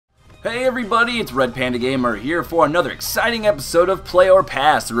Hey everybody, it's RedPandaGamer here for another exciting episode of Play or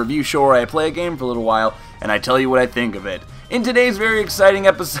Pass, a review show where I play a game for a little while and I tell you what I think of it. In today's very exciting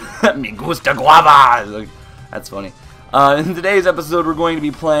episode, me gusta guava! That's funny. In today's episode we're going to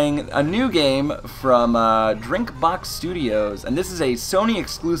be playing a new game from Drinkbox Studios, and this is a Sony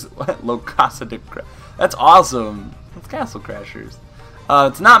exclusive. That's awesome! That's Castle Crashers.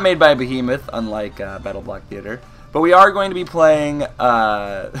 It's not made by Behemoth, unlike Battle Block Theater. But we are going to be playing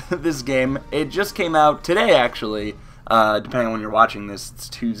this game. It just came out today, actually, depending on when you're watching this. It's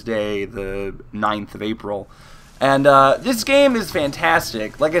Tuesday, the 9th of April. And this game is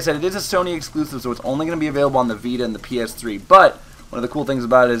fantastic. Like I said, it is a Sony exclusive, so it's only going to be available on the Vita and the PS3. But one of the cool things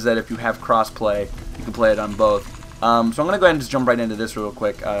about it is that if you have cross-play, you can play it on both. So I'm going to go ahead and just jump right into this real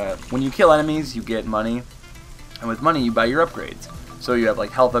quick. When you kill enemies, you get money. And with money, you buy your upgrades. So you have like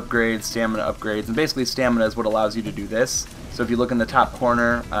health upgrades, stamina upgrades, and basically stamina is what allows you to do this. So if you look in the top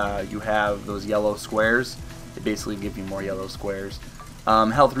corner, you have those yellow squares. They basically give you more yellow squares.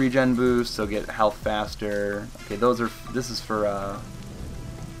 Health regen boost, so get health faster. Okay, this is for, alright,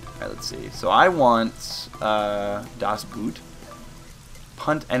 let's see. So I want, Das Boot.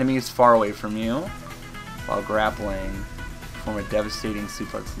 Punt enemies far away from you while grappling. Perform a devastating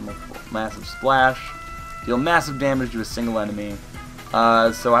suplex, massive splash. Deal massive damage to a single enemy.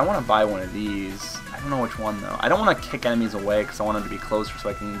 So I want to buy one of these. I don't know which one though. I don't want to kick enemies away because I want them to be closer so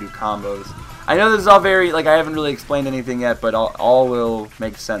I can do combos. I know this is all very, like, I haven't really explained anything yet, but all will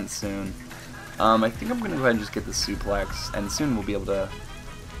make sense soon. I think I'm going to go ahead and just get the suplex, and soon we'll be able to...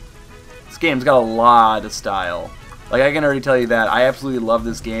 This game's got a lot of style. Like, I can already tell you that. I absolutely love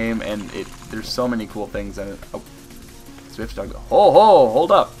this game, and there's so many cool things in it. Oh, Swift Dog. Oh,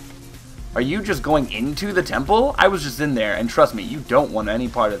 hold up. Are you just going into the temple? I was just in there, and trust me, you don't want any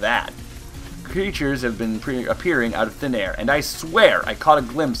part of that. Creatures have been appearing out of thin air, and I swear I caught a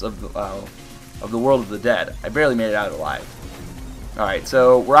glimpse of the world of the dead. I barely made it out alive. Alright,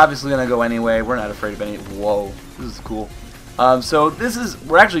 so we're obviously going to go anyway. We're not afraid of any... Whoa, this is cool. So this is...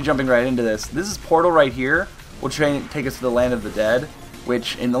 We're actually jumping right into this. This is Portal right here, which will take us to the Land of the Dead,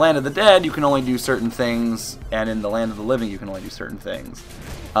 which in the Land of the Dead, you can only do certain things, and in the Land of the Living, you can only do certain things.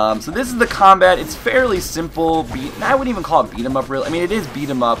 So this is the combat. It's fairly simple. I wouldn't even call it beat 'em up, really. I mean, it is beat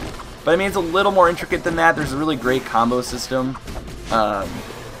 'em up, but I mean, it's a little more intricate than that. There's a really great combo system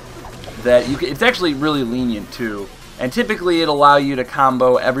that you can, it's actually really lenient too. And typically, it'll allow you to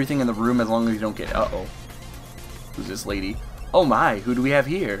combo everything in the room as long as you don't get. Uh-oh, who's this lady? Oh my, who do we have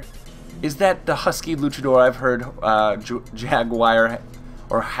here? Is that the husky luchador I've heard Jaguar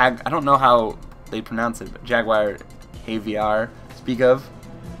or I don't know how they pronounce it, but Jaguar Javier speak of?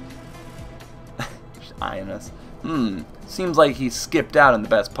 Eyeing us. Seems like he skipped out on the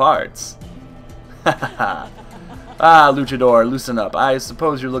best parts. Ah, luchador, loosen up. I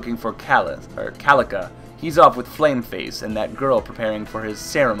suppose you're looking for Calica. He's off with Flameface and that girl preparing for his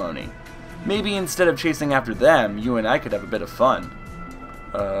ceremony. Maybe instead of chasing after them, you and I could have a bit of fun.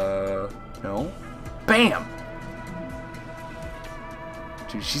 No? Bam!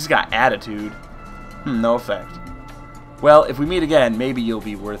 Dude, she's got attitude. No effect. Well, if we meet again, maybe you'll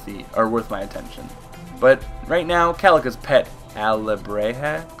be worth my attention. But right now, Calica's pet,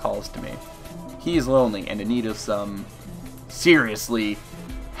 Alebreja, calls to me. He is lonely and in need of some seriously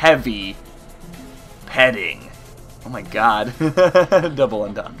heavy petting. Oh my god. Double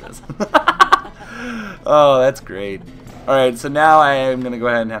entendres. Oh, that's great. Alright, so now I am going to go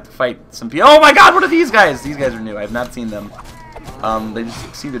ahead and have to fight some people. Oh my god, what are these guys? These guys are new. I have not seen them. They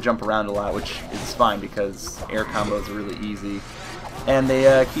just seem to jump around a lot, which is fine because air combos are really easy. And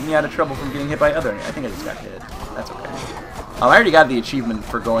they keep me out of trouble from getting hit by other... I think I just got hit. That's okay. I already got the achievement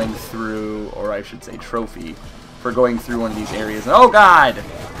for going through, or I should say trophy, for going through one of these areas. Oh god!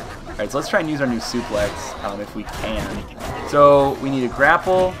 Alright, so let's try and use our new suplex, if we can. So, we need a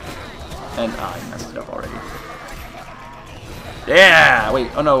grapple, and... I messed it up already. Yeah! Wait,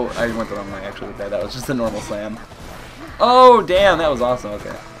 oh no, I went the wrong way actually with that. That was just a normal slam. Oh, damn, that was awesome.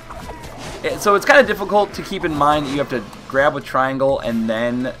 Okay. So it's kind of difficult to keep in mind that you have to grab with triangle and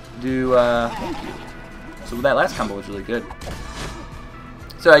then do, thank you. So that last combo was really good.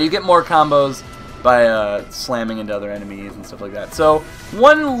 So you get more combos by slamming into other enemies and stuff like that. So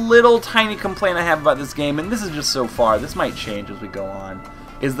one little tiny complaint I have about this game, and this is just so far, this might change as we go on,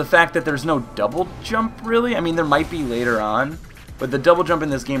 is the fact that there's no double jump, really. I mean, there might be later on, but the double jump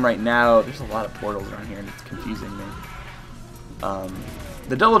in this game right now, there's a lot of portals around here, and it's confusing me.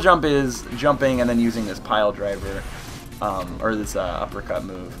 The double jump is jumping and then using this pile driver, or this uppercut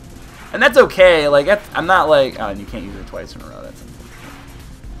move. And that's okay, like, I'm not like, oh, and you can't use it twice in a row, that's unfortunate.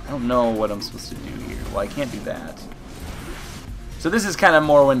 I don't know what I'm supposed to do here. Well, I can't do that. So this is kind of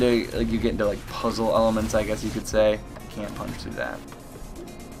more when you get into like puzzle elements, I guess you could say. I can't punch through that.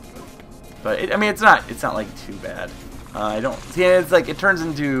 But I mean, it's not like too bad. I don't see. It's like it turns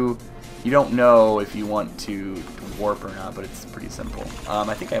into you don't know if you want to warp or not, but it's pretty simple.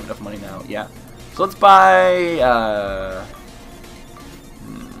 I think I have enough money now. Yeah. So let's buy.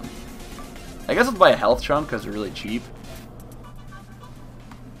 I guess let's buy a health chunk because they're really cheap.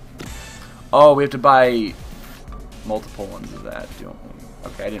 Oh, we have to buy multiple ones of that, don't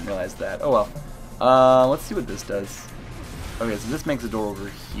we? Okay, I didn't realize that. Oh well. Let's see what this does. Okay, so this makes a door over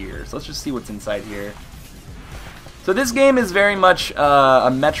here. So let's just see what's inside here. So this game is very much a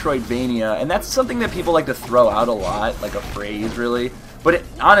Metroidvania, and that's something that people like to throw out a lot, like a phrase, really. But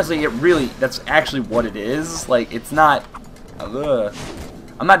honestly, that's actually what it is. Like, it's not...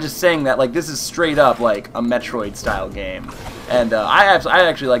 I'm not just saying that. Like, this is straight up, like, a Metroid-style game. And I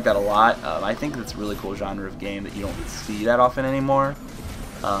actually like that a lot. I think it's a really cool genre of game that you don't see that often anymore.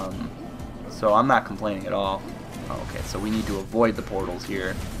 So I'm not complaining at all. Oh, okay, so we need to avoid the portals here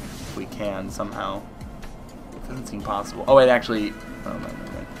if we can somehow. It doesn't seem possible. Oh, it actually... Oh,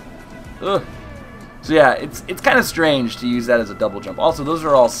 no. Ugh. So yeah, it's kind of strange to use that as a double jump. Also, those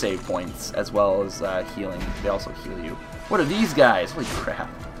are all save points as well as healing. They also heal you. What are these guys? Holy crap.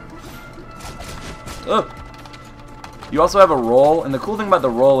 Ugh. You also have a roll, and the cool thing about the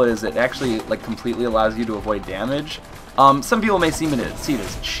roll is it actually like completely allows you to avoid damage. Some people may see it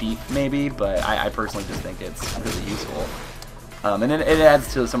as cheap, maybe, but I personally just think it's really useful. And then it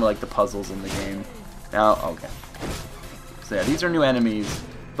adds to some of like the puzzles in the game. Now, okay. So yeah, these are new enemies.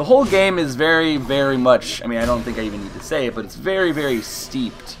 The whole game is very, very much, I mean, I don't think I even need to say it, but it's very, very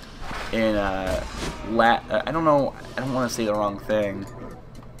steeped in, I don't know, I don't want to say the wrong thing.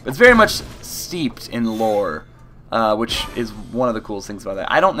 But it's very much steeped in lore, which is one of the coolest things about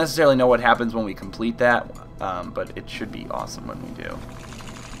that. I don't necessarily know what happens when we complete that, but it should be awesome when we do.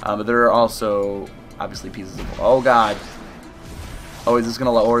 But there are also, obviously, pieces of, oh god. Oh, is this going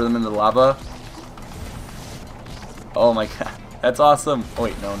to lower them into the lava? Oh my god. That's awesome. Oh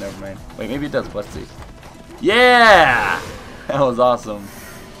wait, no, never mind. Wait, maybe it does. Let's see. Yeah! That was awesome.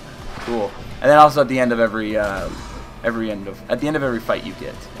 Cool. And then also at the end of every fight you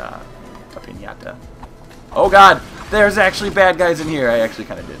get a piñata. Oh god! There's actually bad guys in here. I actually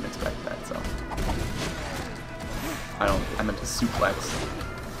kind of didn't expect that, so. I meant to suplex.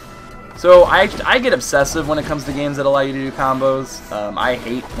 So I get obsessive when it comes to games that allow you to do combos. I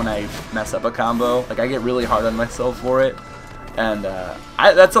hate when I mess up a combo. Like, I get really hard on myself for it. And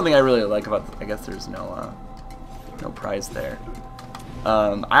that's something I really like about. I guess there's no prize there.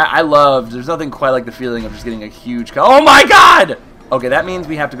 There's nothing quite like the feeling of just getting a huge. Oh my god! Okay, that means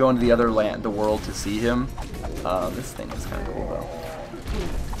we have to go into the other the world to see him. This thing is kind of cool though.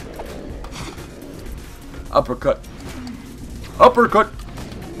 Uppercut. Uppercut.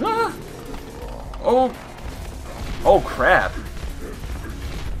 Ah! Oh. Oh crap.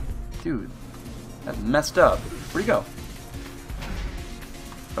 Dude, that's messed up. Where'd he go?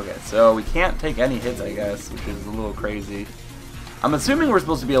 Okay, so we can't take any hits, I guess, which is a little crazy. I'm assuming we're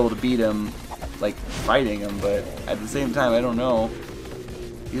supposed to be able to beat him, like, fighting him, but at the same time, I don't know.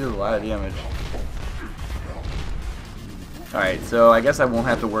 He does a lot of damage. Alright, so I guess I won't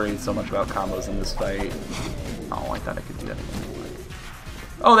have to worry so much about combos in this fight. Oh, I thought I could do that again.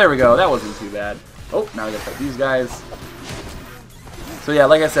 Oh, there we go. That wasn't too bad. Oh, now I gotta fight these guys. So yeah,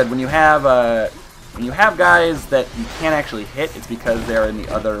 like I said, when you have guys that you can't actually hit, it's because they're in the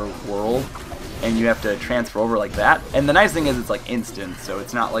other world, and you have to transfer over like that. And the nice thing is it's like instant, so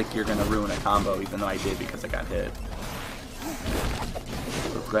it's not like you're gonna ruin a combo, even though I did because I got hit.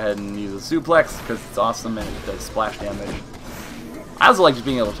 So let's go ahead and use a suplex because it's awesome and it does splash damage. I also like just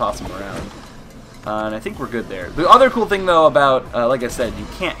being able to toss them around. And I think we're good there. The other cool thing though about, like I said, you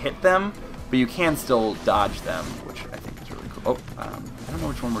can't hit them, but you can still dodge them, which I think is really cool. Oh, I don't know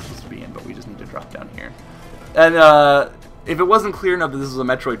which one we're supposed to be in, but we just need to drop down here. And if it wasn't clear enough that this was a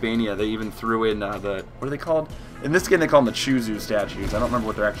Metroidvania, they even threw in what are they called? In this game they call them the Chuzu statues. I don't remember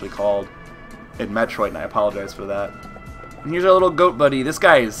what they're actually called in Metroid, and I apologize for that. And here's our little goat buddy. This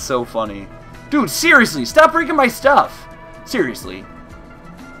guy is so funny. Dude, seriously, stop breaking my stuff! Seriously.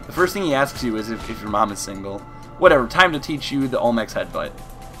 The first thing he asks you is if your mom is single. Whatever, time to teach you the Olmecs headbutt.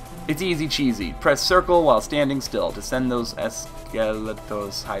 It's easy cheesy. Press circle while standing still to send those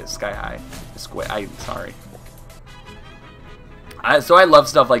esqueletos sky high. I'm sorry. So I love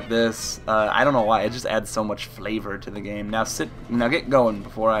stuff like this. I don't know why. It just adds so much flavor to the game. Now get going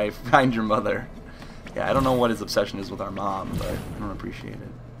before I find your mother. Yeah, I don't know what his obsession is with our mom, but I don't appreciate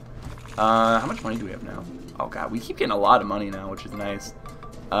it. How much money do we have now? Oh god, we keep getting a lot of money now, which is nice.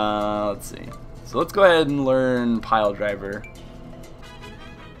 Let's see. So let's go ahead and learn Pile Driver.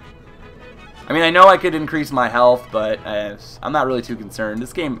 I mean, I know I could increase my health, but I'm not really too concerned.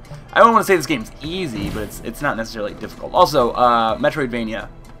 This game, I don't want to say this game's easy, but it's not necessarily difficult. Also, Metroidvania,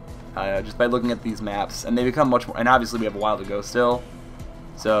 just by looking at these maps, and they become much more, and obviously we have a while to go still,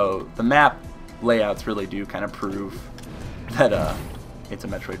 so the map layouts really do kind of prove that it's a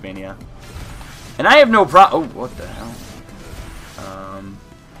Metroidvania. And I have no problem. Oh, what the hell?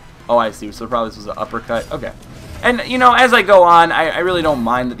 Oh, I see. So probably this was an uppercut. Okay. And, you know, as I go on, I really don't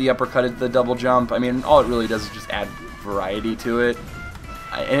mind that the uppercut is the double jump. I mean, all it really does is just add variety to it.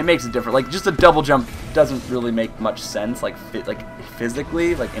 And it makes it different. Like, just a double jump doesn't really make much sense, like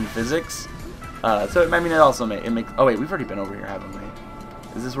physically, like in physics. So, I mean, it also makes... Oh, wait, we've already been over here, haven't we?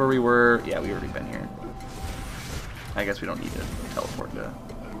 Is this where we were? Yeah, we've already been here. I guess we don't need to teleport to...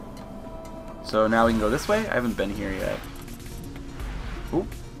 So now we can go this way? I haven't been here yet. Oop.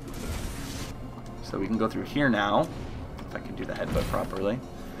 So we can go through here now, if I can do the headbutt properly.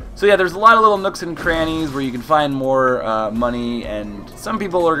 So yeah, there's a lot of little nooks and crannies where you can find more money, and some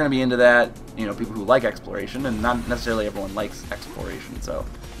people are going to be into that, you know, people who like exploration, and not necessarily everyone likes exploration, so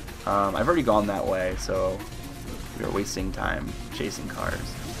I've already gone that way, so we are wasting time chasing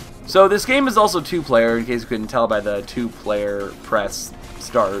cars. So this game is also two-player, in case you couldn't tell by the two-player press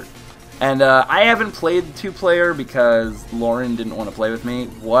start. And I haven't played two-player because Lauren didn't want to play with me.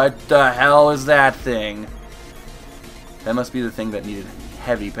 What the hell is that thing? That must be the thing that needed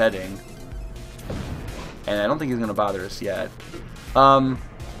heavy petting. And I don't think he's going to bother us yet. So,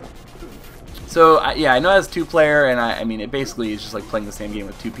 yeah, I know it's two-player, and I mean, it basically is just like playing the same game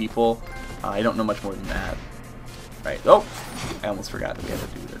with two people. I don't know much more than that. Right. Oh! I almost forgot that we had to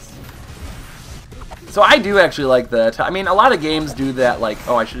do this. So I do actually like the... I mean, a lot of games do that, like...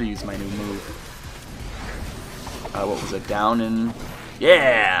 Oh, I should have used my new move. What was it? Down and...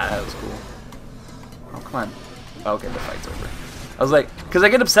 Yeah! That was cool. Oh, come on. Oh, okay, the fight's over. I was like... Because I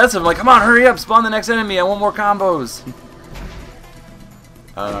get obsessive. I'm like, come on, hurry up! Spawn the next enemy! I want more combos!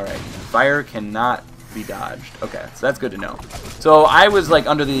 Alright. Fire cannot be dodged. Okay, so that's good to know. So I was, like,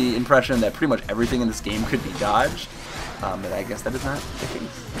 under the impression that pretty much everything in this game could be dodged. But I guess that is not the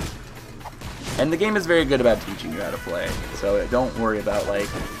case. And the game is very good about teaching you how to play, so don't worry about like,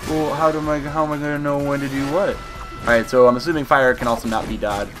 well, how am I gonna know when to do what? All right, so I'm assuming fire can also not be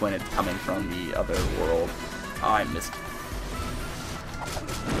dodged when it's coming from the other world. Oh, I missed.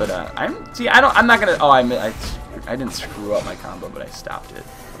 But I'm not gonna. Oh, I didn't screw up my combo, but I stopped it,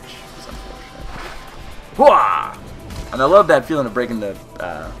 which is unfortunate. Hooah! And I love that feeling of breaking the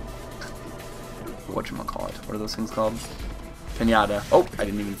whatchamacallit. What are those things called? Pinata. Oh, I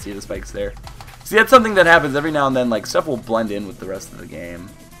didn't even see the spikes there. See, that's something that happens every now and then, like, stuff will blend in with the rest of the game.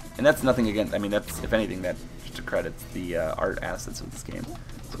 And that's nothing against, I mean, that's, if anything, that just credits the art assets of this game.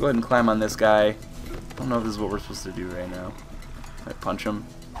 So go ahead and climb on this guy. I don't know if this is what we're supposed to do right now. Might punch him,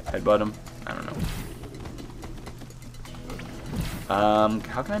 headbutt him, I don't know.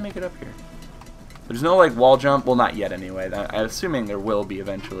 How can I make it up here? There's no, like, wall jump, well, not yet anyway. I'm assuming there will be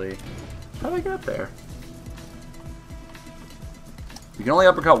eventually. How do I get up there? You can only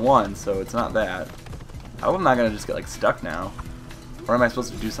uppercut one, so it's not that. I hope I'm not gonna just get like stuck now. Or am I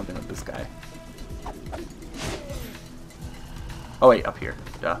supposed to do something with this guy? Oh wait, up here.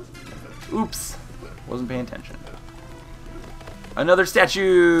 Duh. Oops. Wasn't paying attention. Another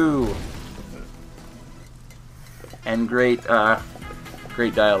statue! And great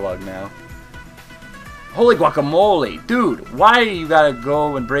dialogue now. Holy guacamole! Dude, why you gotta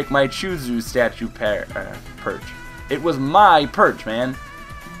go and break my Chuzu statue perch? It was my perch, man.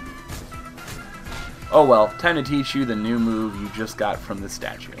 Oh well, time to teach you the new move you just got from the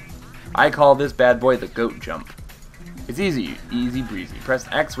statue. I call this bad boy the goat jump. It's easy breezy. Press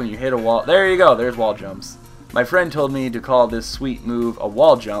X when you hit a wall. There you go, there's wall jumps. My friend told me to call this sweet move a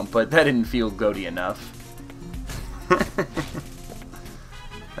wall jump, but that didn't feel goaty enough.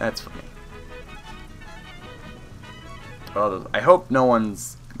 That's funny. Oh, I hope no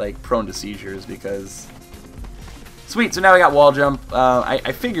one's like prone to seizures because... Sweet, so now we got wall jump.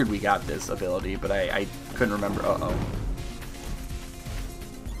 I figured we got this ability, but I couldn't remember. Uh-oh.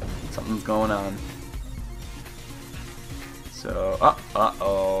 Something's going on. So,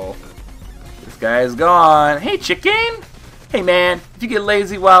 uh-oh. This guy's gone. Hey, chicken! Hey, man, if you get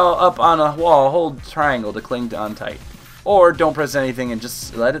lazy while up on a wall, hold triangle to cling on tight. Or don't press anything and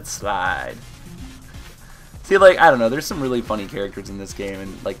just let it slide. See, like, I don't know, there's some really funny characters in this game,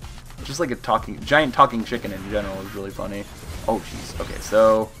 and, like, just like a giant talking chicken in general is really funny. Oh, jeez. Okay,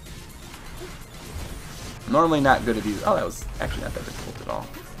 so... Normally not good at these... Oh, that was actually not that difficult at all.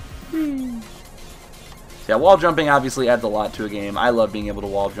 So yeah, wall jumping obviously adds a lot to a game. I love being able to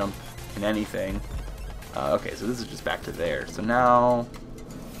wall jump in anything. Okay, so this is just back to there. So now...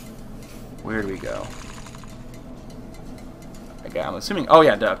 Where do we go? Okay, I'm assuming... Oh,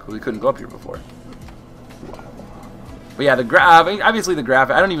 yeah, duck. We couldn't go up here before. But yeah, obviously the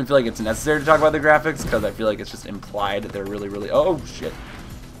graphic... I don't even feel like it's necessary to talk about the graphics, because I feel like it's just implied that they're really, really... Oh, shit.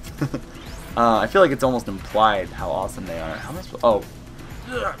 I feel like it's almost implied how awesome they are. How am I supposed... Oh.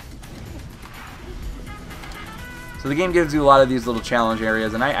 So the game gives you a lot of these little challenge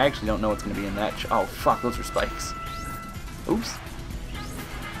areas, and I actually don't know what's going to be in that... Oh, fuck, those are spikes. Oops.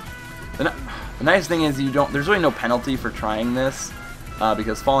 The nice thing is there's really no penalty for trying this,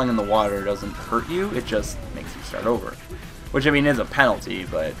 because falling in the water doesn't hurt you, it just makes you start over. Which, I mean, is a penalty,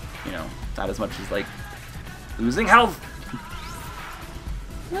 but, you know, not as much as, like, losing health.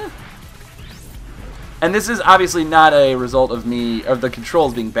 And this is obviously not a result of me, of the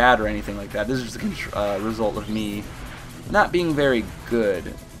controls being bad or anything like that. This is just a result of me not being very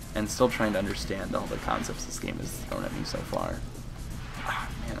good and still trying to understand all the concepts this game has thrown at me so far. Oh,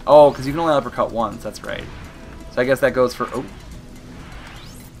 man. Oh, because you can only uppercut once, that's right. So I guess that goes for... Oh.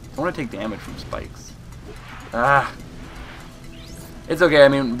 I want to take damage from spikes. Ah. It's okay, I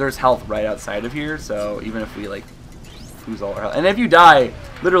mean, there's health right outside of here, so even if we, like, lose all our health... And if you die,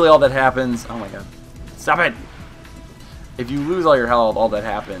 literally all that happens... Oh my god. Stop it! If you lose all your health, all that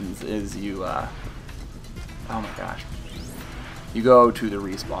happens is you, oh my gosh. You go to the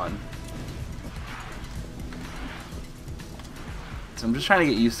respawn. So I'm just trying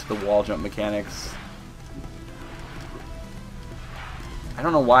to get used to the wall jump mechanics. I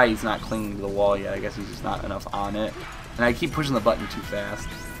don't know why he's not clinging to the wall yet. I guess he's just not enough on it. And I keep pushing the button too fast.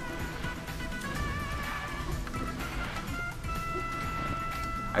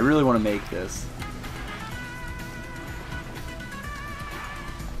 I really want to make this.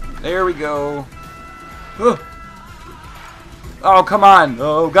 There we go. Oh, come on.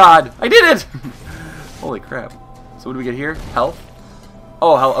 Oh, God. I did it! Holy crap. So what do we get here? Health?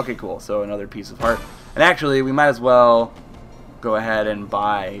 Oh, health. Okay, cool. So another piece of heart. And actually, we might as well go ahead and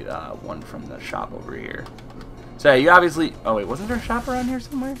buy one from the shop over here. So yeah, you obviously... Oh, wait. Wasn't there a shop around here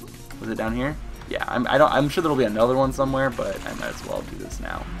somewhere? Was it down here? Yeah, I'm sure there'll be another one somewhere, but I might as well do this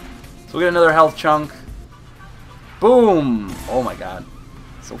now. So we get another health chunk. Boom! Oh, my God.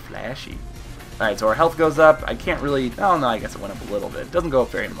 So flashy. Alright, so our health goes up. I can't really... Oh, no, I guess it went up a little bit. It doesn't go up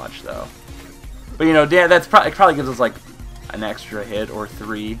very much, though. But, you know, it probably gives us, like, an extra hit or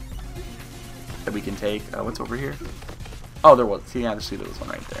 3 that we can take. What's over here? Oh, there was. See, obviously there was one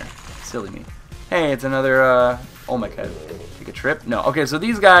right there. Silly me. Hey, it's another, oh my god. Take a trip? No. Okay, so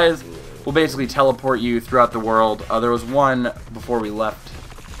these guys will basically teleport you throughout the world. There was one before we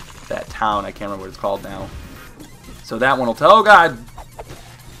left that town. I can't remember what it's called now. So that one will oh god!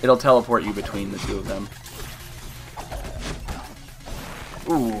 It'll teleport you between the two of them.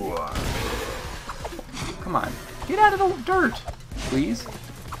 Ooh. Come on. Get out of the dirt, please.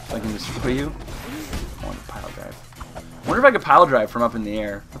 So I can destroy you. I want to pile drive. I wonder if I could pile drive from up in the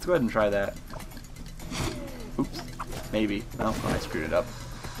air. Let's go ahead and try that. Oops. Maybe. No, I screwed it up.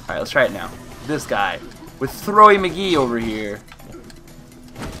 Alright, let's try it now. This guy. With Throwy McGee over here.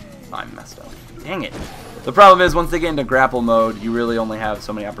 Oh, I messed up. Dang it. The problem is, once they get into grapple mode, you really only have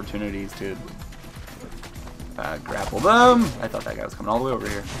so many opportunities to grapple them. I thought that guy was coming all the way over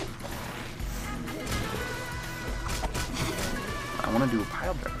here. I want to do a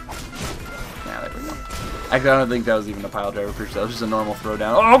pile drive. Yeah, there we go. Actually, I don't think that was even a pile driver. Pretty sure that was just a normal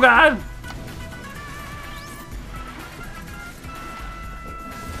throwdown. Oh god!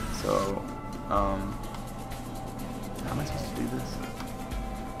 So, how am I supposed to do this?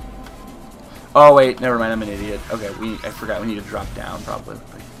 Oh wait, never mind. I'm an idiot. Okay, I forgot. We need to drop down, probably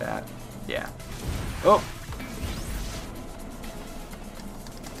like that. Yeah. Oh.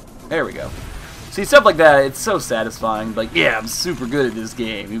 There we go. See, stuff like that, it's so satisfying. Like, yeah, I'm super good at this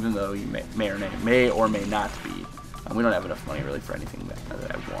game, even though you may or may not be. We don't have enough money, really, for anything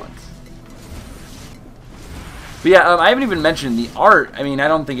that I want. But yeah, I haven't even mentioned the art. I mean, I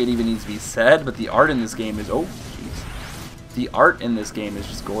don't think it even needs to be said, but the art in this game is... Oh, jeez. The art in this game is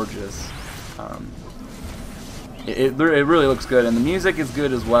just gorgeous. It really looks good, and the music is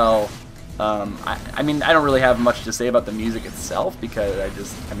good as well. I mean, I don't really have much to say about the music itself because I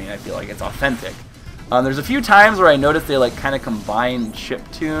feel like it's authentic. There's a few times where I noticed they like kind of combine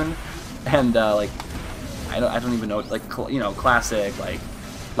chiptune and like I don't even know, like, you know, classic like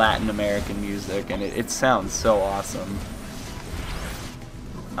Latin American music, and it sounds so awesome.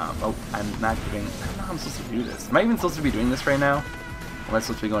 Oh, I'm not doing. I don't know how I'm supposed to do this. Am I even supposed to be doing this right now? Or am I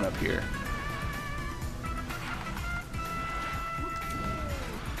supposed to be going up here?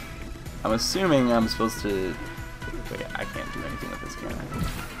 I'm assuming I'm supposed to... Wait, I can't do anything with this, can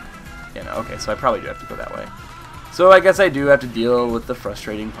I? Yeah, no, okay, so I probably do have to go that way. So I guess I do have to deal with the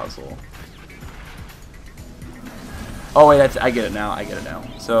frustrating puzzle. Oh wait, I get it now. I get it now.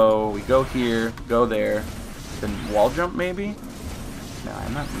 So we go here, go there, then wall jump maybe? No,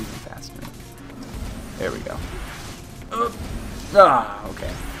 I'm not moving fast enough. There we go.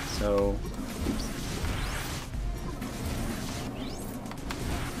 Okay. So, oops.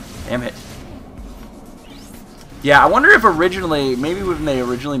 Damn it. Yeah, I wonder if originally, maybe when they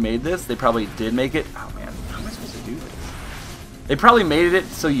originally made this, they probably did make it. Oh man, how am I supposed to do this? They probably made it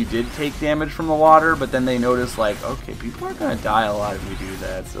so you did take damage from the water, but then they noticed like, okay, people are gonna die a lot if we do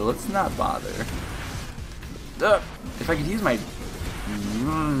that, so let's not bother. If I could use my...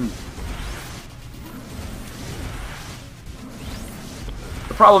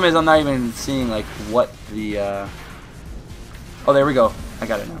 The problem is I'm not even seeing like what the... Oh, there we go. I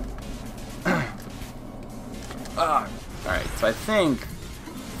got it now. Alright, so I think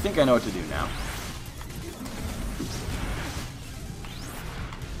I know what to do now. Oops.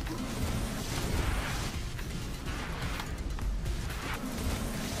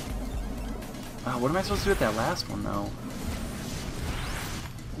 What am I supposed to do with that last one, though?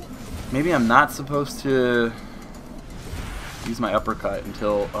 Maybe I'm not supposed to use my uppercut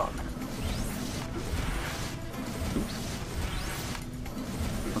until... Oh, man. Oops.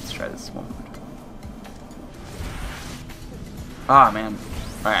 Let's try this one. Ah, man.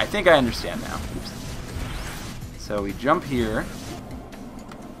 Alright, I think I understand now. Oops. So we jump here.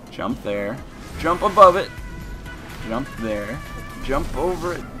 Jump there. Jump above it. Jump there. Jump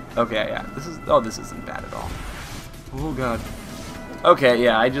over it. Okay, yeah. This is... Oh, this isn't bad at all. Oh, God. Okay,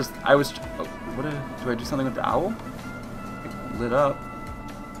 yeah, I was... Oh, what do I do something with the owl? It lit up.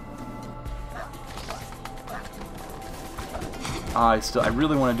 I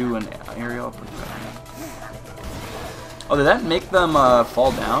really want to do an aerial uppercut. Oh, did that make them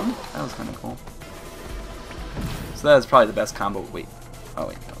fall down? That was kind of cool. So that is probably the best combo. Wait. Oh,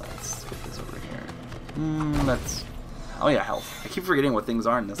 wait. No, let's put this over here. That's... Oh, yeah, health. I keep forgetting what things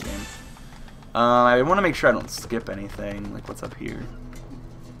are in this game. I want to make sure I don't skip anything. Like, what's up here?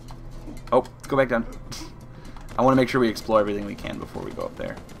 Oh, go back down. I want to make sure we explore everything we can before we go up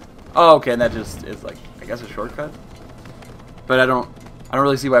there. Oh, okay, and that just is, like, I guess a shortcut? But I don't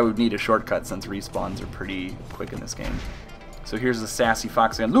really see why we would need a shortcut since respawns are pretty quick in this game. So here's the sassy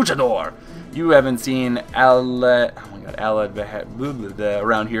fox again. Luchador! You haven't seen Alad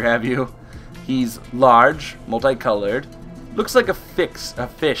around here, have you? He's large, multicolored, looks like a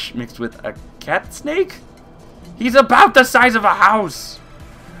fish mixed with a cat snake? He's about the size of a house!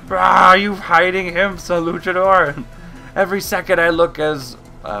 Are you hiding him, Sir Luchador? Every second I look is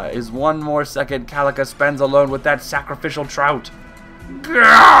one more second Calica spends alone with that sacrificial trout.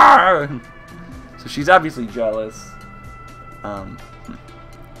 So she's obviously jealous.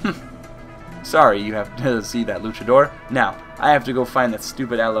 Sorry, you have to see that, Luchador. Now, I have to go find that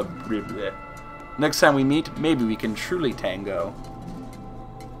stupid Alad. Next time we meet, maybe we can truly tango.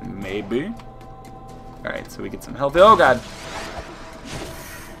 Maybe. Alright, so we get some health. Oh, God.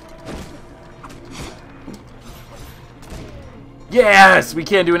 Yes! We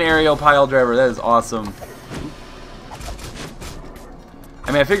can do an aerial pile driver. That is awesome.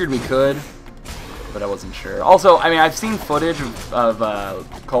 I mean, I figured we could, but I wasn't sure. Also, I mean, I've seen footage of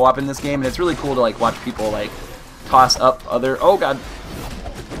co-op in this game, and it's really cool to, like, watch people, like, toss up other... Oh, God.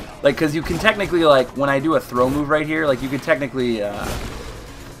 Like, because you can technically, like, when I do a throw move right here, like, you could technically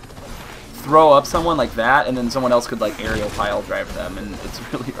throw up someone like that, and then someone else could, like, aerial pile drive them, and it's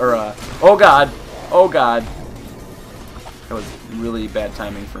really... Or, oh, God. Oh, God. That was really bad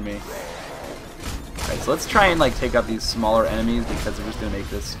timing for me. Alright, so let's try and, like, take out these smaller enemies, because we're just going to make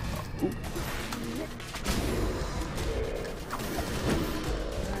this... Ooh.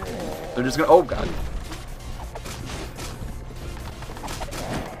 They're just going to... Oh, God.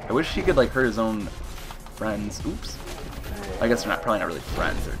 I wish he could, like, hurt his own friends. Oops. I guess they're probably not really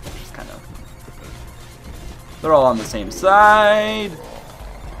friends. They're just kind of... They're all on the same side.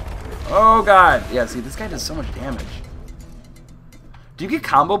 Oh, God. Yeah, see, this guy does so much damage. Do you get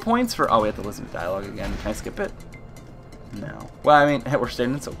combo points for... Oh, we have to listen to dialogue again. Can I skip it? No. Well, I mean, we're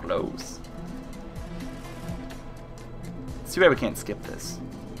standing so close. It's too bad we can't skip this.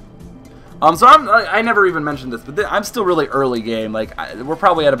 So I never even mentioned this, but I'm still really early game. Like, we're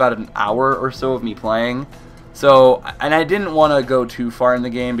probably at about an hour or so of me playing. So, and I didn't want to go too far in the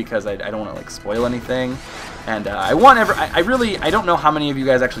game because I don't want to, like, spoil anything. And I don't know how many of you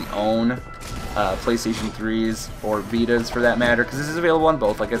guys actually own PlayStation 3s or Vitas for that matter, because this is available on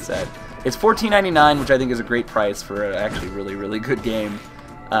both, like I said. It's $14.99, which I think is a great price for an actually really, really good game.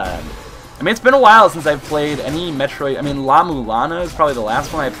 I mean, it's been a while since I've played any Metroid. I mean, La Mulana is probably the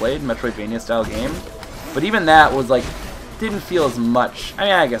last one I played, Metroidvania style game. But even that was like, didn't feel as much. I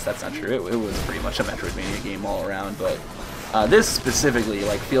mean, I guess that's not true. It was pretty much a Metroidvania game all around, but this specifically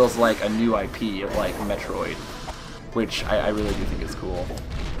like feels like a new IP of like Metroid, which I really do think is cool.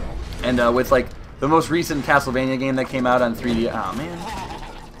 And with like the most recent Castlevania game that came out on 3D, oh man,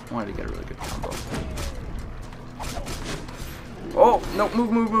 I wanted to get a really good combo. Oh no,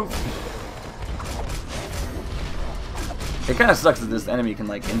 move. It kind of sucks that this enemy can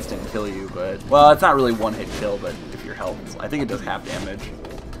like instant kill you, but well, it's not really one hit kill, but if your health, I think it does half damage.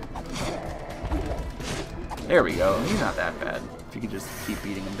 There we go. He's not that bad. If you could just keep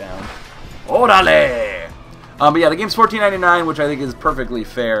beating him down. Orale! But yeah, the game's $14.99, which I think is perfectly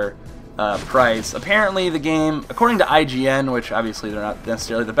fair price. Apparently, the game, according to IGN, which obviously they're not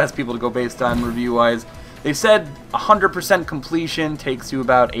necessarily the best people to go based on review-wise, they said 100% completion takes you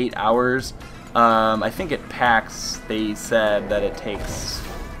about 8 hours. I think at PAX they said that it takes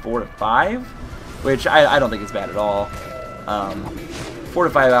 4 to 5, which I don't think is bad at all. 4 to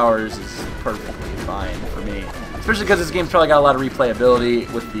 5 hours is perfectly fine for me, especially because this game's probably got a lot of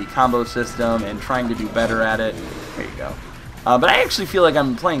replayability with the combo system and trying to do better at it. There you go. But I actually feel like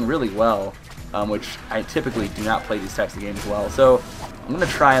I'm playing really well, which I typically do not play these types of games well. So I'm gonna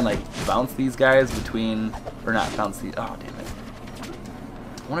try and like bounce these guys between, or not bounce these. Oh damn it!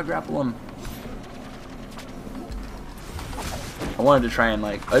 I want to grapple them. I wanted to try and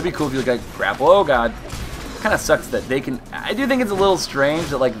like, it'd be cool if you like grapple. Oh god. Kind of sucks that they can. I do think it's a little strange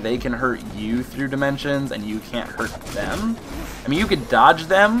that like they can hurt you through dimensions and you can't hurt them. I mean, you could dodge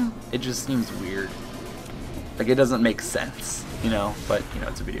them. It just seems weird. Like it doesn't make sense, you know. But you know,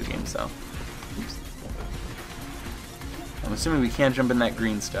 it's a video game, so. Oops. I'm assuming we can't jump in that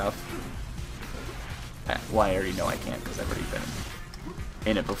green stuff. Well, I already know I can't because I've already been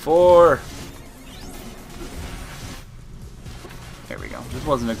in it before. There we go. This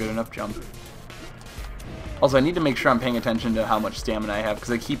wasn't a good enough jump. Also, I need to make sure I'm paying attention to how much stamina I have, because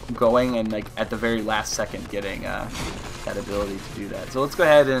I keep going and like at the very last second getting that ability to do that. So let's go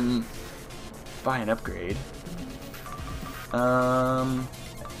ahead and buy an upgrade.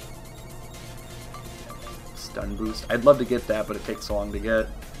 Stun boost. I'd love to get that, but it takes so long to get.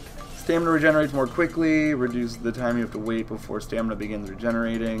 Stamina regenerates more quickly. Reduce the time you have to wait before stamina begins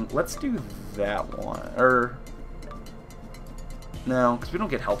regenerating. Let's do that one. Or no, because we don't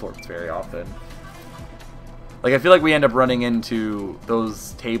get health orbs very often. Like, I feel like we end up running into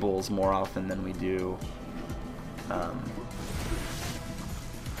those tables more often than we do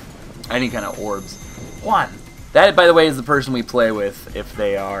any kind of orbs. One. That, by the way, is the person we play with if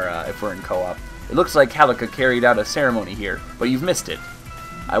they are, if we're in co-op. It looks like Calica carried out a ceremony here, but you've missed it.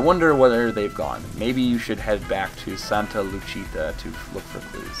 I wonder whether they've gone. Maybe you should head back to Santa Lucita to look for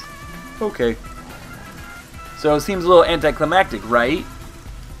clues. Okay. So it seems a little anticlimactic, right?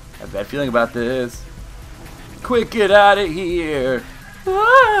 I have a bad feeling about this. Quick, get out of here!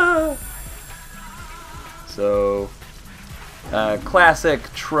 Ah! So, classic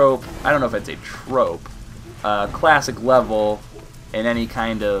trope. I don't know if it's a trope. Classic level in any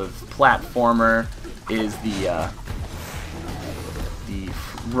kind of platformer is the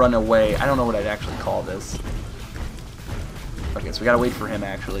runaway. I don't know what I'd actually call this. Okay, so we gotta wait for him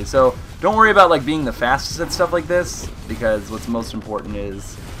actually. So don't worry about like being the fastest at stuff like this, because what's most important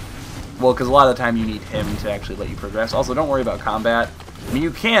is, well, because a lot of the time you need him to actually let you progress. Also, don't worry about combat. I mean, you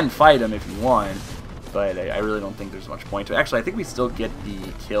can fight him if you want, but I really don't think there's much point to it. Actually, I think we still get the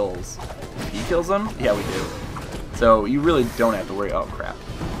kills. If he kills them? Yeah, we do. So you really don't have to worry. Oh, crap.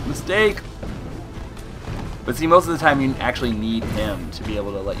 Mistake! But see, most of the time you actually need him to be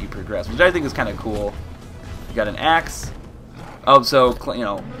able to let you progress, which I think is kind of cool. You got an axe. Oh, so, you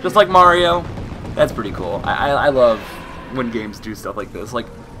know, just like Mario, that's pretty cool. I love when games do stuff like this. Like,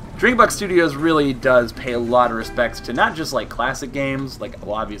 Drinkbox Studios really does pay a lot of respects to not just like classic games, like,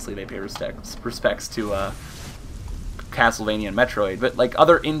 well, obviously they pay respects to Castlevania and Metroid, but like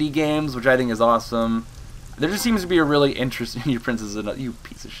other indie games, which I think is awesome. There just seems to be a really interesting. You princess, you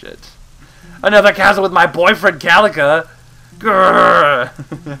piece of shit. Another castle with my boyfriend Calica. Grrr.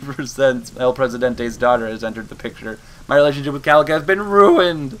 Ever since El Presidente's daughter has entered the picture, my relationship with Calica has been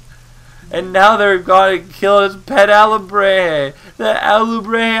ruined. And now they're going to kill his pet Alubre. The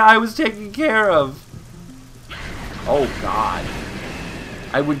Alubre I was taking care of. Oh, God.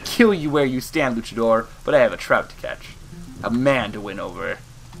 I would kill you where you stand, Luchador, but I have a trout to catch. A man to win over.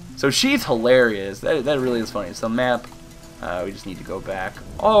 So she's hilarious. That really is funny. So map, we just need to go back.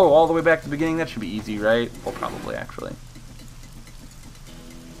 Oh, all the way back to the beginning? That should be easy, right? Well, probably, actually.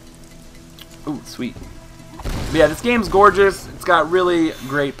 Ooh, sweet. But yeah, this game's gorgeous. It's got really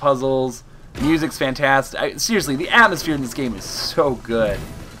great puzzles. The music's fantastic. Seriously, the atmosphere in this game is so good.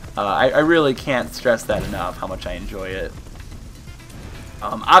 I really can't stress that enough, how much I enjoy it.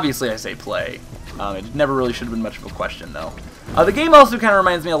 Obviously, I say play. It never really should have been much of a question, though. The game also kind of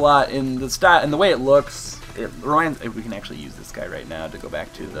reminds me a lot in the style and the way it looks. It reminds. If we can actually use this guy right now to go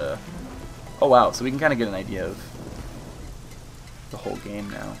back to the. Oh wow! So we can kind of get an idea of the whole game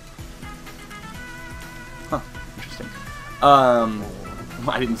now. Huh? Interesting.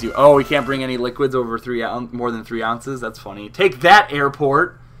 I didn't see. Oh, we can't bring any liquids over more than 3 ounces. That's funny. Take that,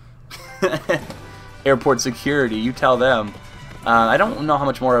 airport. Airport security. You tell them. I don't know how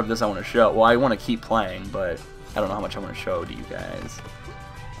much more of this I want to show. Well, I want to keep playing, but I don't know how much I want to show to you guys.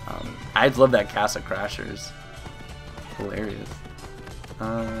 I love that Casa Crashers. Hilarious.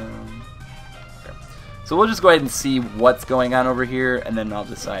 Okay. So we'll just go ahead and see what's going on over here, and then I'll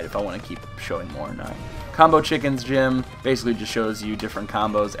decide if I want to keep showing more or not. Combo Chickens Gym basically just shows you different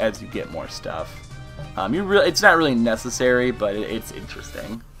combos as you get more stuff. It's not really necessary, but it's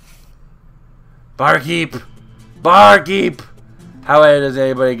interesting. Barkeep! Barkeep! How does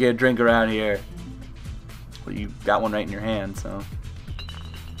anybody get a drink around here? Well, you got one right in your hand, so...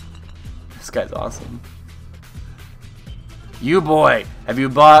 This guy's awesome. You boy, have you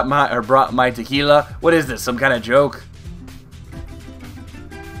brought my tequila? What is this, some kind of joke?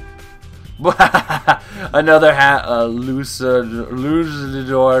 Another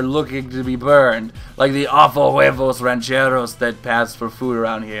luchador looking to be burned, like the awful huevos rancheros that pass for food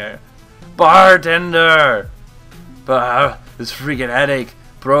around here. Bartender! This freaking headache.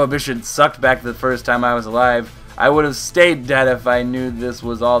 Prohibition sucked back the first time I was alive. I would have stayed dead if I knew this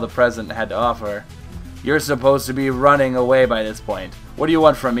was all the president had to offer. You're supposed to be running away by this point. What do you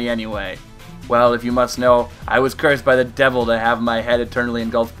want from me anyway? Well, if you must know, I was cursed by the devil to have my head eternally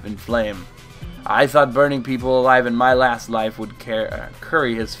engulfed in flame. I thought burning people alive in my last life would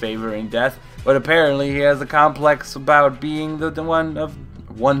curry his favor in death, but apparently he has a complex about being the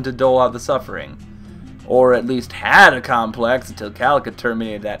one to dole out the suffering. Or at least had a complex until Calica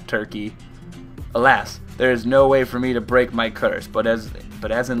terminated that turkey. Alas, there is no way for me to break my curse, but as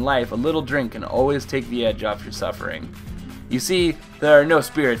in life, a little drink can always take the edge off your suffering. You see, there are no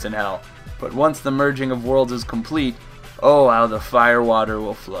spirits in hell, but once the merging of worlds is complete, oh how the fire water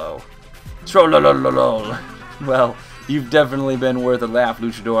will flow. Trollolololol. Well, you've definitely been worth a laugh,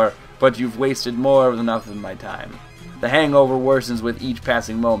 Luchador, but you've wasted more than enough of my time. The hangover worsens with each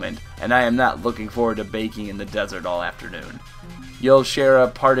passing moment, and I am not looking forward to baking in the desert all afternoon. You'll share a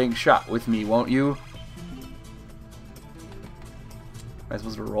parting shot with me, won't you? Am I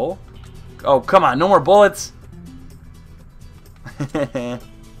supposed to roll? Oh, come on, no more bullets!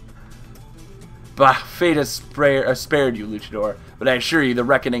 Bah, fate has spared you, Luchador, but I assure you the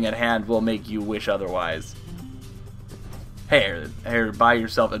reckoning at hand will make you wish otherwise. Here, buy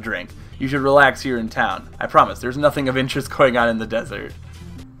yourself a drink. You should relax here in town. I promise, there's nothing of interest going on in the desert.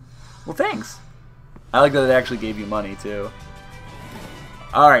 Well, thanks. I like that it actually gave you money, too.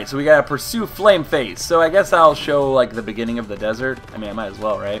 Alright, so we gotta pursue Flame Face. So I guess I'll show, like, the beginning of the desert. I mean, I might as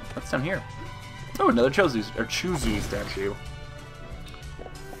well, right? What's down here? Oh, another Chuzu statue.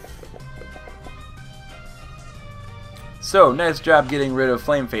 So, nice job getting rid of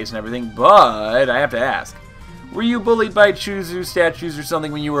Flame Face and everything, but I have to ask. Were you bullied by Chuzu statues or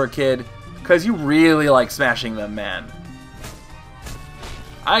something when you were a kid? Because you really like smashing them, man.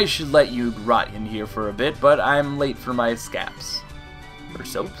 I should let you rot in here for a bit, but I'm late for my scaps. Or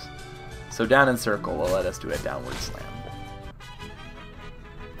soaps? So down in circle will let us do a downward slam.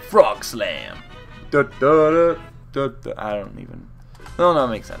 Frog slam! Da, da, da, da, da. I don't even... No, it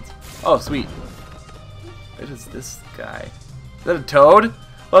makes sense. Oh, sweet. What is this guy? Is that a toad?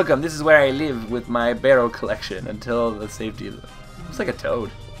 Welcome, this is where I live with my barrel collection until the safety of the... Looks like a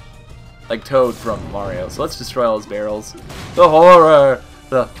toad. Like Toad from Mario. So let's destroy all his barrels. The horror!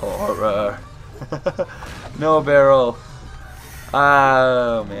 The horror! No barrel.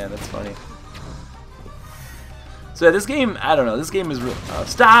 Oh man, that's funny. So yeah, this game, I don't know, this game is real...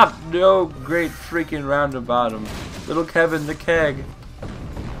 stop! No great freaking roundabout. Little Kevin the Keg.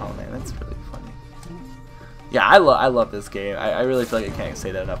 Oh man, that's really funny. Yeah, I love this game. I really feel like I can't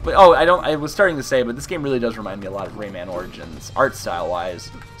say that enough. But oh, I was starting to say, but this game really does remind me a lot of Rayman Origins, art style wise,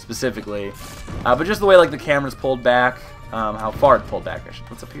 specifically. But just the way like the camera's pulled back, how far it pulled back.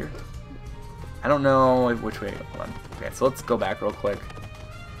 What's up here? I don't know which way. Hold on. Okay, so let's go back real quick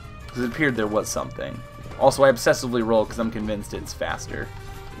because it appeared there was something. Also, I obsessively roll because I'm convinced it's faster.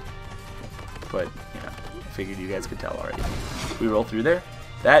 But you know, I figured you guys could tell already. We roll through there.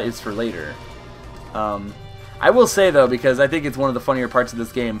 That is for later. I will say, though, because I think it's one of the funnier parts of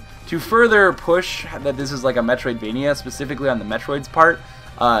this game, to further push that this is like a Metroidvania, specifically on the Metroid's part,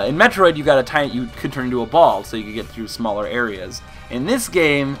 In Metroid, you could turn into a ball, so you could get through smaller areas. In this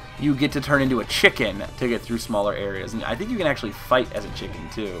game, you get to turn into a chicken to get through smaller areas, and I think you can actually fight as a chicken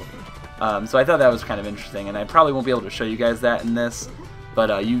too. So I thought that was kind of interesting, and I probably won't be able to show you guys that in this,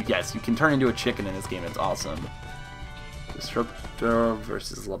 but yes, you can turn into a chicken in this game. It's awesome. Disruptor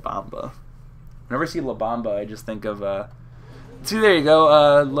versus La Bamba. Whenever I see La Bamba, I just think of see, there you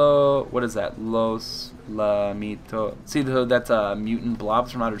go. What is that? Los Lamito. See, that's mutant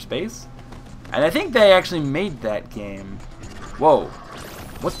blobs from outer space, and I think they actually made that game. Whoa,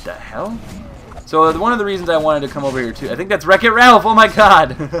 what the hell? So one of the reasons I wanted to come over here too, I think that's Wreck-It Ralph. Oh my God,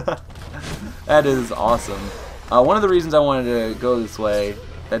 that is awesome. One of the reasons I wanted to go this way.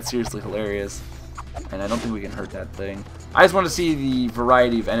 That's seriously hilarious, and I don't think we can hurt that thing. I just want to see the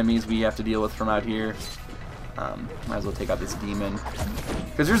variety of enemies we have to deal with from out here. Might as well take out this demon,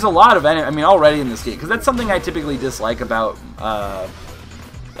 because there's a lot of enemies. I mean, already in this game, because that's something I typically dislike about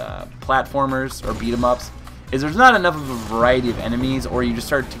platformers or beat 'em ups, is there's not enough of a variety of enemies, or you just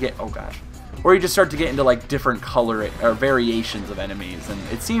start to get or you just start to get into like different color or variations of enemies. And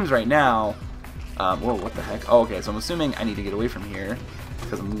it seems right now, whoa, what the heck? Oh, okay, so I'm assuming I need to get away from here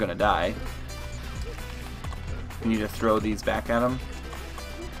because I'm gonna die. We need to throw these back at him.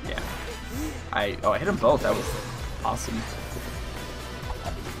 Yeah. I hit them both. That was awesome.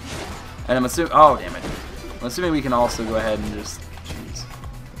 And I'm assuming, oh damn it. I'm assuming we can also go ahead and just, jeez.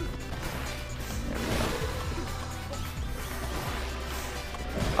 There we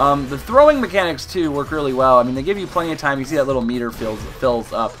go. The throwing mechanics too work really well. I mean, they give you plenty of time. You see that little meter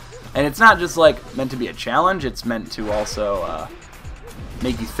fills up, and it's not just like meant to be a challenge. It's meant to also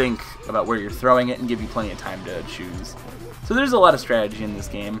make you think about where you're throwing it and give you plenty of time to choose. So there's a lot of strategy in this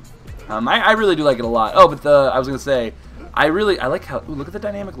game. I really do like it a lot. Oh, but I was gonna say, I like how, ooh, look at the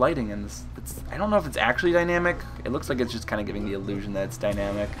dynamic lighting in this. I don't know if it's actually dynamic. It looks like it's just kind of giving the illusion that it's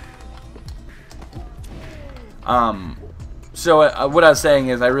dynamic. So what I was saying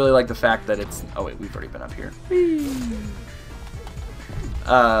is I really like the fact that it's, oh wait, we've already been up here.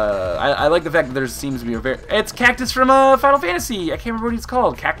 I like the fact that there seems to be it's Cactus from Final Fantasy. I can't remember what he's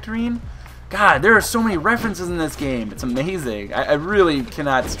called. Cactarine? God, there are so many references in this game. It's amazing. I really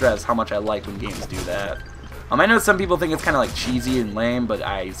cannot stress how much I like when games do that. I know some people think it's kind of like cheesy and lame, but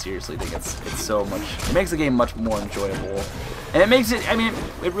I seriously think it's so much. It makes the game much more enjoyable, and it makes it. I mean,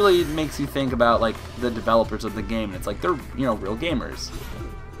 it really makes you think about like the developers of the game. And it's like they're real gamers.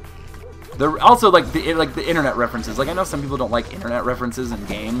 They're also like the internet references. Like I know some people don't like internet references in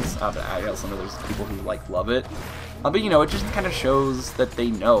games, but I also know there's people who love it. But it just kind of shows that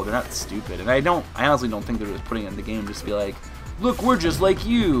they know they're not stupid, and I honestly don't think they're just putting it in the game just to be like, look, we're just like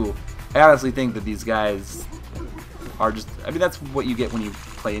you. I honestly think that these guys are just. I mean, that's what you get when you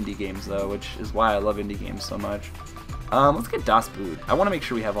play indie games, though, which is why I love indie games so much. Let's get Das Boot. I want to make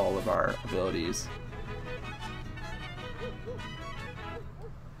sure we have all of our abilities.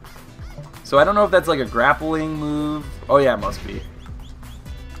 So I don't know if that's like a grappling move. Oh yeah, it must be.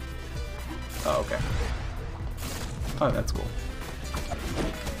 Oh, okay. Oh, that's cool.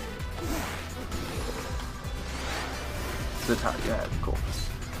 Yeah, cool.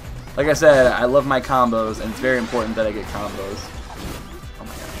 Like I said, I love my combos, and it's very important that I get combos. Oh my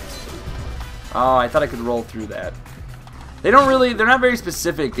god. Oh, I thought I could roll through that. They're not very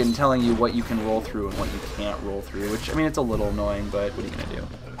specific in telling you what you can roll through and what you can't roll through, which, I mean, it's a little annoying, but what are you gonna do?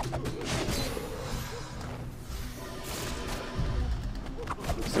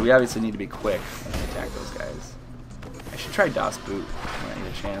 So we obviously need to be quick when we attack those guys. I should try Das Boot when I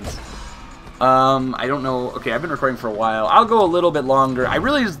get a chance. I don't know. Okay, I've been recording for a while. I'll go a little bit longer. I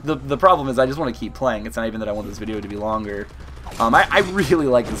really just, the problem is I just want to keep playing. It's not even that I want this video to be longer. I really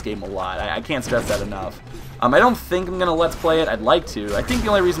like this game a lot. I can't stress that enough. I don't think I'm gonna let's play it. I'd like to. I think the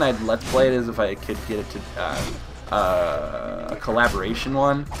only reason I'd let's play it is if I could get it to a collaboration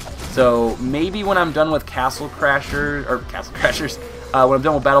one. So maybe when I'm done with Castle Crashers, when I'm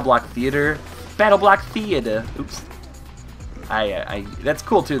done with Battle Block Theater. Oops. That's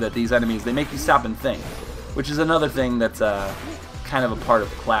cool too that these enemies, they make you stop and think, which is another thing that's kind of a part of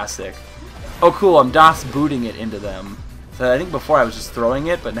Classic. Oh cool, I'm DOS booting it into them. So I think before I was just throwing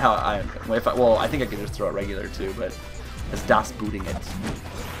it, but now I think I could just throw it regular too, but it's DOS booting it.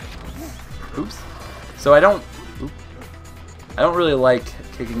 Oops. So I don't really like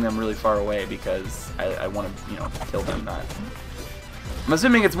kicking them really far away because I want to kill them. Not. I'm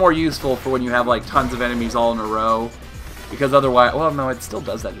assuming it's more useful for when you have like tons of enemies all in a row. Because otherwise, well, no, it still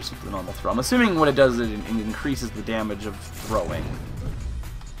does that just with the normal throw. I'm assuming what it does is it increases the damage of throwing.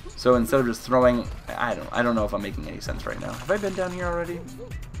 So instead of just throwing, I don't know if I'm making any sense right now. Have I been down here already?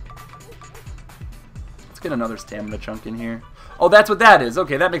 Let's get another stamina chunk in here. Oh, that's what that is.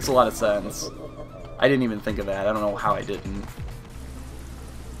 Okay, that makes a lot of sense. I didn't even think of that. I don't know how I didn't.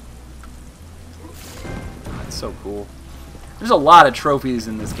 That's so cool. There's a lot of trophies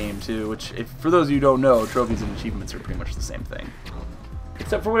in this game, too, which, for those of you who don't know, trophies and achievements are pretty much the same thing.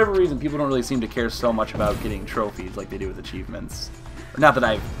 Except for whatever reason, people don't really seem to care so much about getting trophies like they do with achievements. Or not that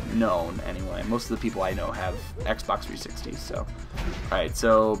I've known, anyway. Most of the people I know have Xbox 360, so. Alright,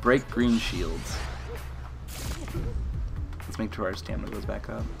 so break green shields. Let's make sure our stamina goes back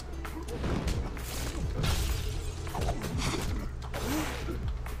up.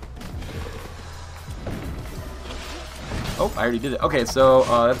 Oh, I already did it. Okay, so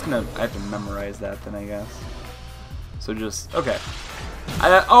that's gonna. I have to memorize that then, I guess. So just okay.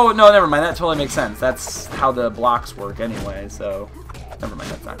 Oh no, never mind. That totally makes sense. That's how the blocks work anyway. So never mind.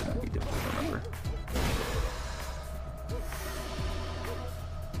 That's not gonna be difficult to remember.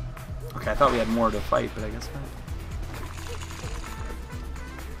 Okay, I thought we had more to fight, but I guess not.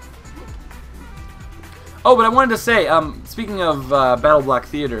 Oh, but I wanted to say, speaking of Battle Block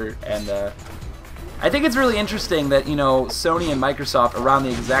Theater and. I think it's really interesting that, you know, Sony and Microsoft around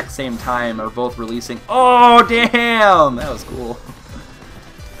the exact same time are both releasing... Oh, damn! That was cool.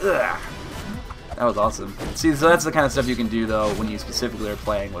 Ugh. That was awesome. See, so that's the kind of stuff you can do, though, when you specifically are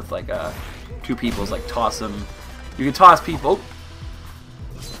playing with, like, two peoples, like, toss them... You can toss people...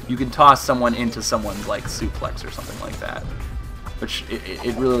 You can toss someone into someone's, like, suplex or something like that. Which,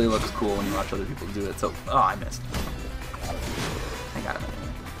 it really looks cool when you watch other people do it, so... Oh, I missed. I got him.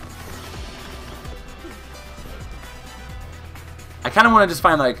 I kind of want to just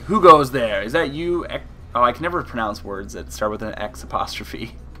find, like, who goes there? Is that you? Oh, I can never pronounce words that start with an X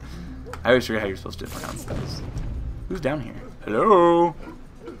apostrophe. I always forget how you're supposed to pronounce those. Who's down here? Hello?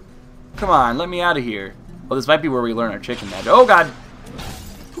 Come on, let me out of here. Well, this might be where we learn our chicken magic. Oh, God!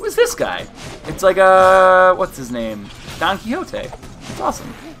 Who is this guy? It's like, what's his name? Don Quixote. It's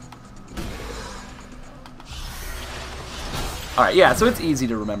awesome. Alright, yeah, so it's easy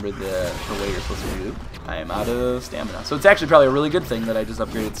to remember the way you're supposed to do. I am out of stamina. So it's actually probably a really good thing that I just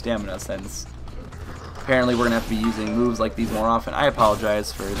upgraded stamina, since apparently we're going to have to be using moves like these more often. I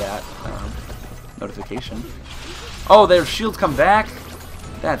apologize for that notification. Oh, their shields come back?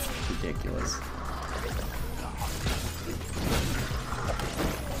 That's ridiculous.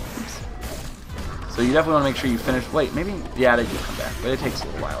 Oops. So you definitely want to make sure you finish... Wait, maybe... Yeah, they do come back, but it takes a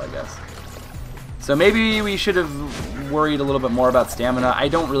little while, I guess. So maybe we should have worried a little bit more about stamina. I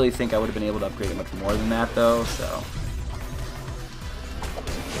don't really think I would have been able to upgrade it much more than that, though, so...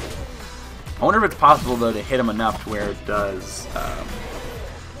 I wonder if it's possible, though, to hit him enough to where it does...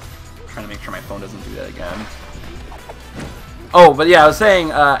 trying to make sure my phone doesn't do that again. Oh, but yeah, I was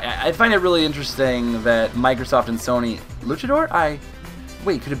saying, I find it really interesting that Microsoft and Sony... Luchador?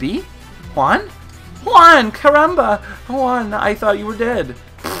 Wait, could it be? Juan? Juan! Caramba! Juan, I thought you were dead.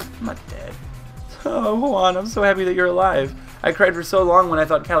 I'm not dead. Oh, Juan, I'm so happy that you're alive. I cried for so long when I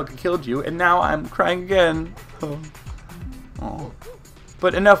thought Calica killed you, and now I'm crying again. Oh. Oh.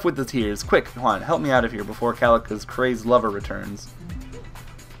 But enough with the tears. Quick, Juan, help me out of here before Calica's crazed lover returns.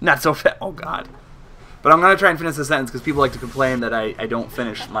 Not so fast. Oh, God. But I'm going to try and finish the sentence because people like to complain that I don't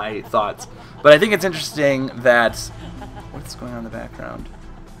finish my thoughts. But I think it's interesting that... What's going on in the background?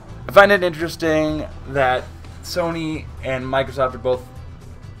 I find it interesting that Sony and Microsoft are both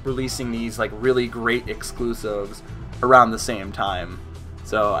releasing these like really great exclusives around the same time.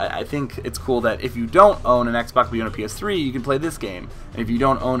 So I think it's cool that if you don't own an Xbox but you own a PS3, you can play this game. And if you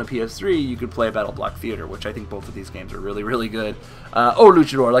don't own a PS3, you could play Battle Block Theater, which I think both of these games are really, really good. Oh,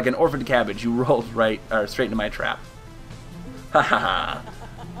 Luchador, like an orphaned cabbage, you rolled straight into my trap. Ha ha ha.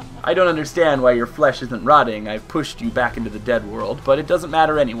 I don't understand why your flesh isn't rotting. I've pushed you back into the dead world, but it doesn't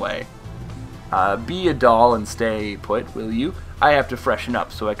matter anyway. Be a doll and stay put, will you? I have to freshen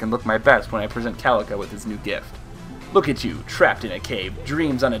up so I can look my best when I present Calica with his new gift. Look at you, trapped in a cave,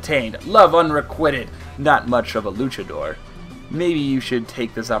 dreams unattained, love unrequited, not much of a luchador. Maybe you should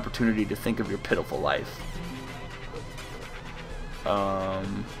take this opportunity to think of your pitiful life.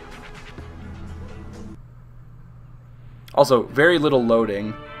 Also, very little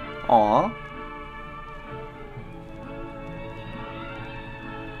loading. Aww.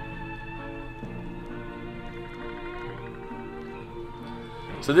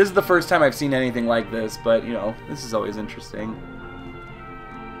 So this is the first time I've seen anything like this, but, you know, this is always interesting.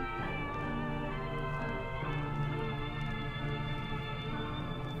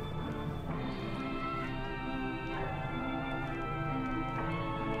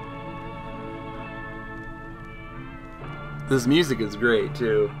 This music is great,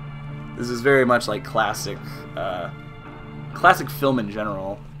 too. This is very much like classic film in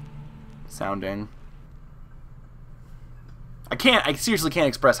general sounding. I seriously can't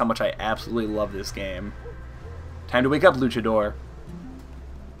express how much I absolutely love this game. Time to wake up, Luchador.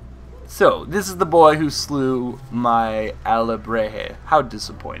 So, this is the boy who slew my Alabreje. How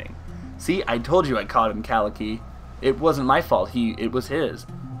disappointing. See, I told you I caught him, Kaliki. It wasn't my fault. It was his.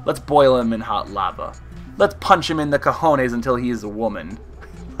 Let's boil him in hot lava. Let's punch him in the cojones until he is a woman.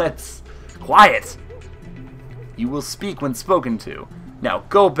 Let's... Quiet! You will speak when spoken to. Now,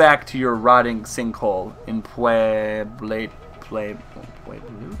 go back to your rotting sinkhole in Pueblucho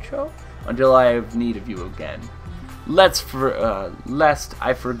until I have need of you again. Lest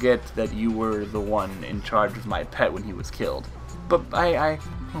I forget that you were the one in charge of my pet when he was killed. But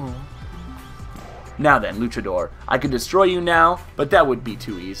oh. Now then, Luchador, I could destroy you now, but that would be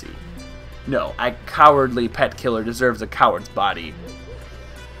too easy. No, a cowardly pet killer deserves a coward's body.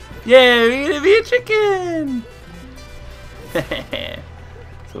 Yay, we're gonna be a chicken!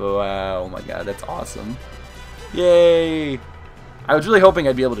 So, oh my god, that's awesome. Yay! I was really hoping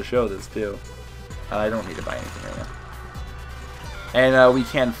I'd be able to show this, too. I don't need to buy anything right now. And we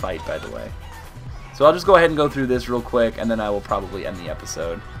can fight, by the way. So I'll just go ahead and go through this real quick, and then I will probably end the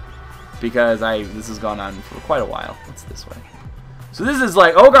episode. Because this has gone on for quite a while. What's this way? So this is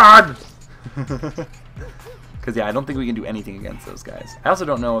like, oh god! Because, yeah, I don't think we can do anything against those guys. I also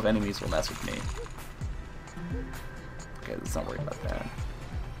don't know if enemies will mess with me. Okay, let's not worry about that.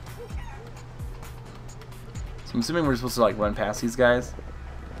 So I'm assuming we're supposed to, like, run past these guys.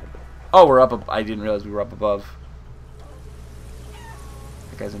 Oh, we're up. I didn't realize we were up above.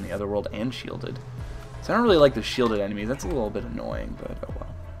 That guy's in the other world and shielded. So I don't really like the shielded enemies. That's a little bit annoying, but oh well.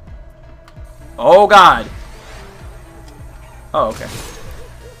 Oh, God! Oh, okay.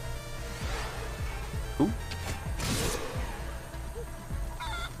 Ooh.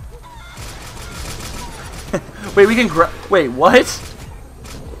 Wait, we can wait, what?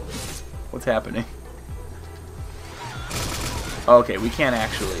 What's happening? Okay, we can't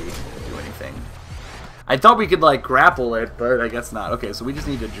actually do anything. I thought we could, like, grapple it, but I guess not. Okay, so we just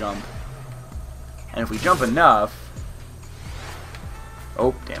need to jump. And if we jump enough...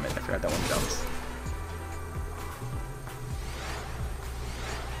 Oh, damn it, I forgot that one jumps.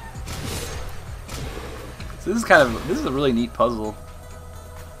 So this is a really neat puzzle.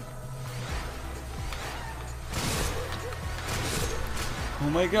 Oh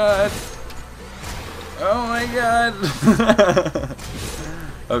my god. Oh my god.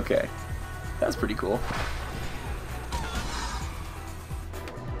 Okay. That's pretty cool.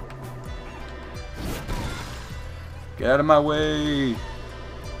 Get out of my way.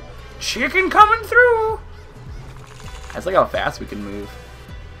 Chicken coming through. That's like how fast we can move.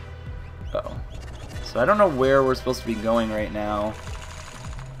 Uh-oh. So I don't know where we're supposed to be going right now.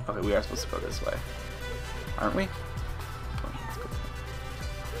 Okay, we are supposed to go this way. Aren't we?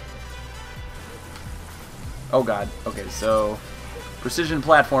 Oh god. Okay, so precision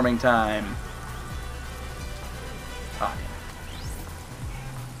platforming time. Oh,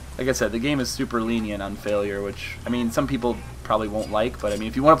 like I said, the game is super lenient on failure, which, I mean, some people probably won't like, but I mean,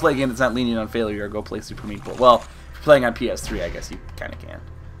 if you want to play a game that's not lenient on failure, go play Super Meat Boy. Well, if you're playing on PS3, I guess you kind of can.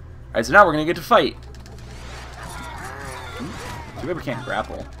 Alright, so now we're going to get to fight. Too bad we can't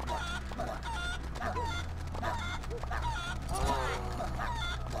grapple.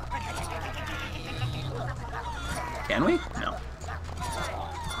 Can we? No.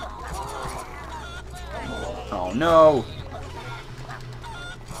 Oh no!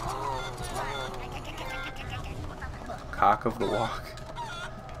 Cock of the walk.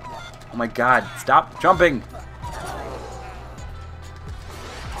 Oh my god, stop jumping!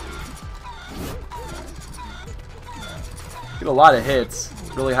 Get a lot of hits.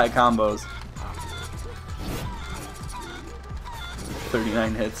 Really high combos.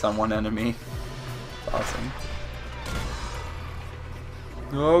 39 hits on one enemy. Awesome.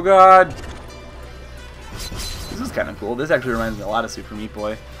 Oh god! This is kind of cool. This actually reminds me a lot of Super Meat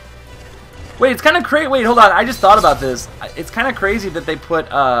Boy. Wait, it's kind of crazy. Wait, hold on. I just thought about this. It's kind of crazy that they put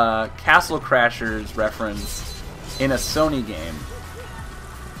Castle Crashers reference in a Sony game.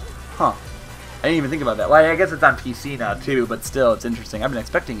 Huh. I didn't even think about that. Well, I guess it's on PC now too, but still, it's interesting. I've been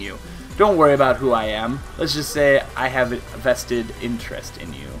expecting you. Don't worry about who I am. Let's just say I have a vested interest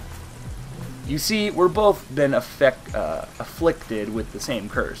in you. You see, we're both been afflicted with the same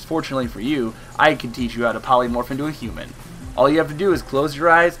curse. Fortunately for you, I can teach you how to polymorph into a human. All you have to do is close your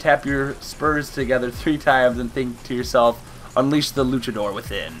eyes, tap your spurs together 3 times, and think to yourself, unleash the luchador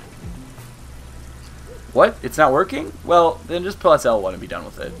within. What? It's not working? Well, then just press L1 and be done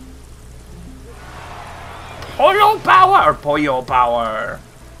with it. Pollo power! Or Pollo power!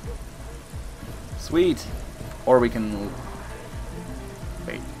 Sweet. Or we can...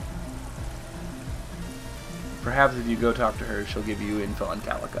 Wait. Perhaps if you go talk to her, she'll give you info on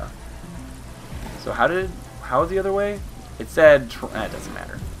Calica. So how was the other way? It said, it doesn't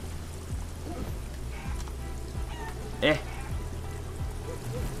matter.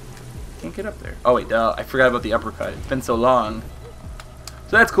 Can't get up there. Oh wait, duh, I forgot about the uppercut. It's been so long.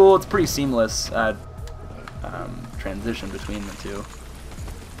 So that's cool, it's pretty seamless transition between the two.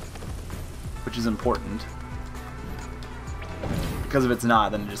 Which is important. Because if it's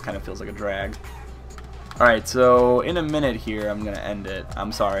not, then it just kind of feels like a drag. Alright, so in a minute here, I'm going to end it.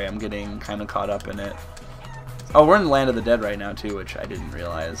 I'm sorry, I'm getting kind of caught up in it. Oh, we're in the Land of the Dead right now, too, which I didn't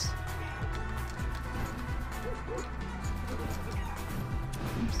realize.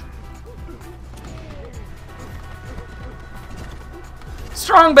 Oops.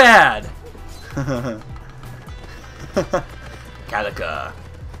 Strong Bad! Calica.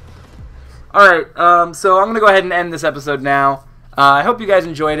 Alright, so I'm going to go ahead and end this episode now. I hope you guys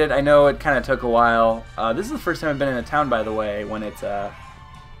enjoyed it. I know it kind of took a while. This is the first time I've been in a town, by the way, when it's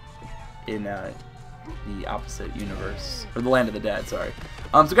in the opposite universe. Or the Land of the Dead, sorry.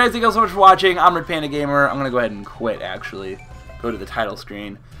 So guys, thank you all so much for watching. I'm RedPandaGamer. I'm going to go ahead and quit, actually. Go to the title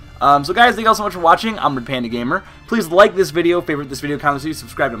screen. So guys, thank you all so much for watching. I'm RedPandaGamer. Please like this video, favorite this video, comment this video,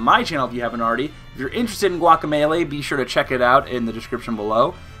 subscribe to my channel if you haven't already. If you're interested in Guacamelee, be sure to check it out in the description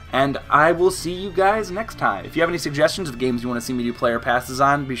below. And I will see you guys next time. If you have any suggestions of games you want to see me do player passes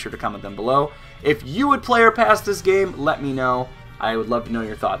on, be sure to comment them below. If you would player pass this game, let me know. I would love to know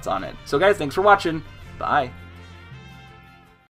your thoughts on it. So guys, thanks for watching. Bye.